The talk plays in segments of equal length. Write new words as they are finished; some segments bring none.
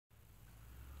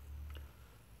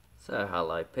So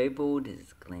hello people, this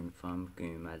is Glenn from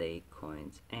Goomadi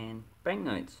Coins and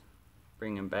Banknotes,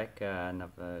 bringing back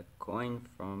another coin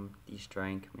from the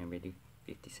Australian Commemorative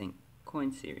 50 cent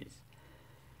coin series.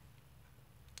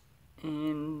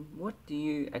 And what do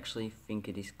you actually think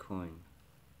of this coin?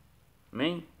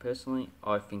 Me, personally,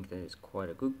 I think that it's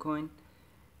quite a good coin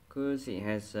because it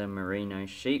has a merino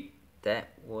sheep that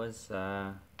was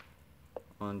on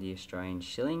the Australian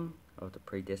shilling of the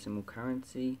pre-decimal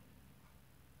currency.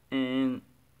 And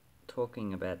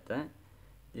talking about that,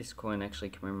 this coin actually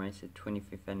commemorates the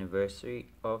 25th anniversary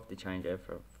of the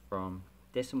changeover from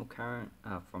pre-decimal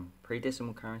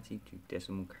currency to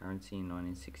decimal currency in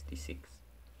 1966.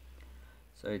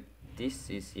 So this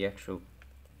is the actual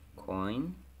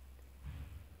coin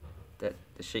that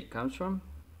the sheet comes from,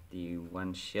 the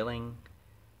 1 shilling,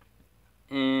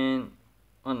 and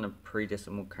on the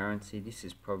pre-decimal currency, this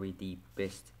is probably the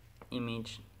best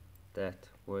image that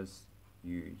was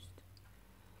used.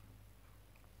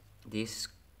 This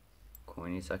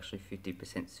coin is actually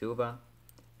 50% silver,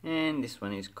 and this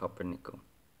one is copper nickel.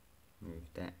 Move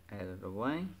that out of the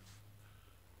way.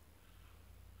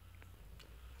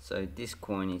 So this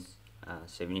coin is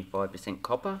 75%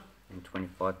 copper and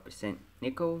 25%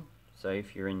 nickel. So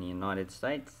if you're in the United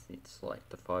States, it's like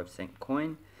the 5-cent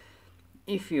coin.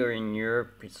 If you're in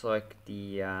Europe, it's like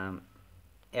the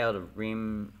outer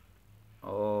rim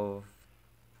of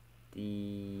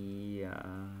the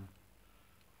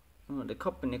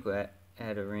copper nickel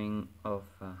outer ring of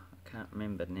I can't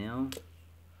remember now.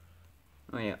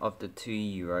 Oh yeah, of the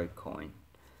 €2 coin,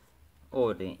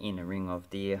 or the inner ring of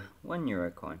the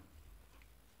 €1 coin.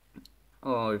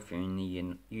 Or if you're in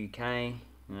the UK,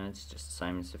 it's just the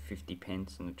same as the 50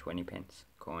 pence and the 20 pence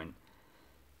coin.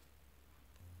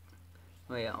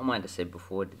 Oh yeah, I might have said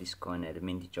before that this coin had a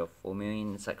mintage of 4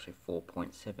 million. It's actually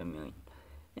 4.7 million.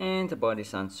 And to buy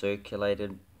this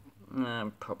uncirculated,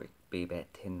 probably be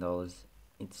about $10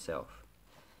 itself.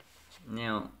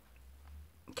 Now,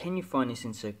 can you find this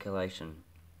in circulation?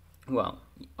 Well,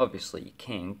 obviously you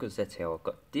can, because that's how I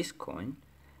got this coin,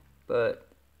 but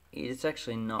it's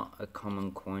actually not a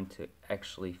common coin to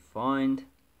actually find.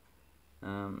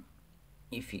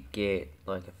 If you get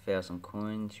like 1,000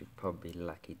 coins, you're probably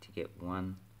lucky to get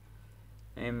one.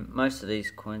 And most of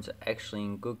these coins are actually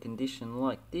in good condition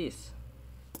like this.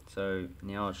 So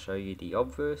now I'll show you the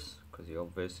obverse, because the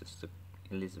obverse is the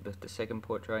Elizabeth II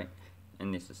portrait,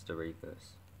 and this is the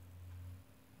reverse.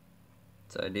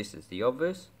 So this is the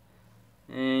obverse,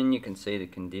 and you can see the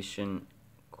condition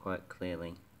quite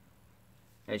clearly.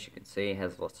 As you can see, it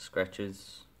has lots of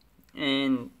scratches,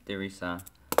 and there is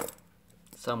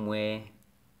some wear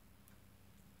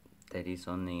that is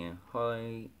on the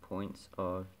high points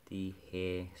of the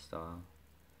hairstyle.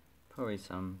 Probably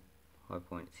some high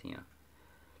points here.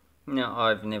 Now,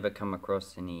 I've never come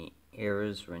across any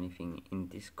errors or anything in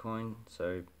this coin,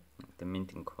 so the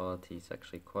minting quality is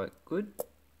actually quite good.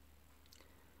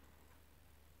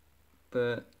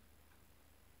 But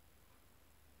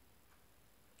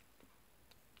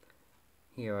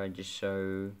here I just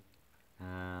show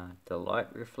the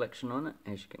light reflection on it.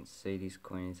 As you can see, this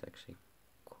coin is actually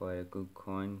quite a good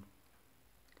coin.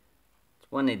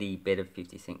 It's one of the better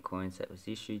 50 cent coins that was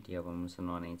issued. The other one was in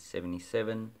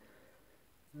 1977.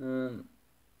 And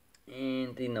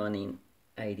the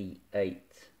 1988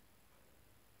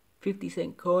 50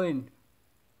 cent coin.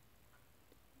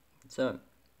 So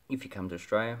if you come to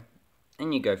Australia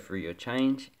and you go through your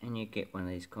change and you get one of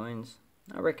these coins,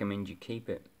 I recommend you keep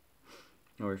it.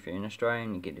 Or if you're in Australia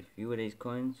and you get a few of these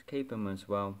coins, keep them as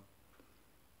well,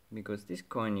 because this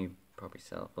coin you probably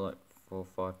sell for like $4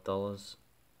 or $5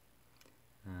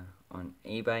 on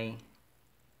eBay,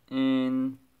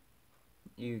 and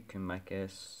you can make a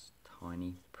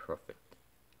tiny profit.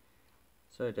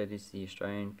 So that is the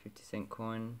Australian 50 cent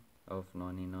coin of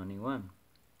 1991.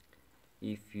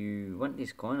 If you want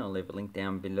this coin, I'll leave a link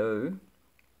down below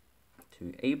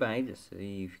to eBay to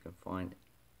see if you can find,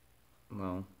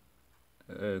 well,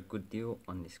 a good deal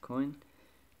on this coin.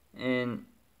 And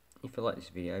if you like this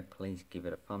video, please give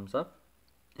it a thumbs up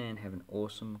and have an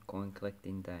awesome coin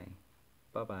collecting day.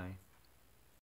 Bye bye.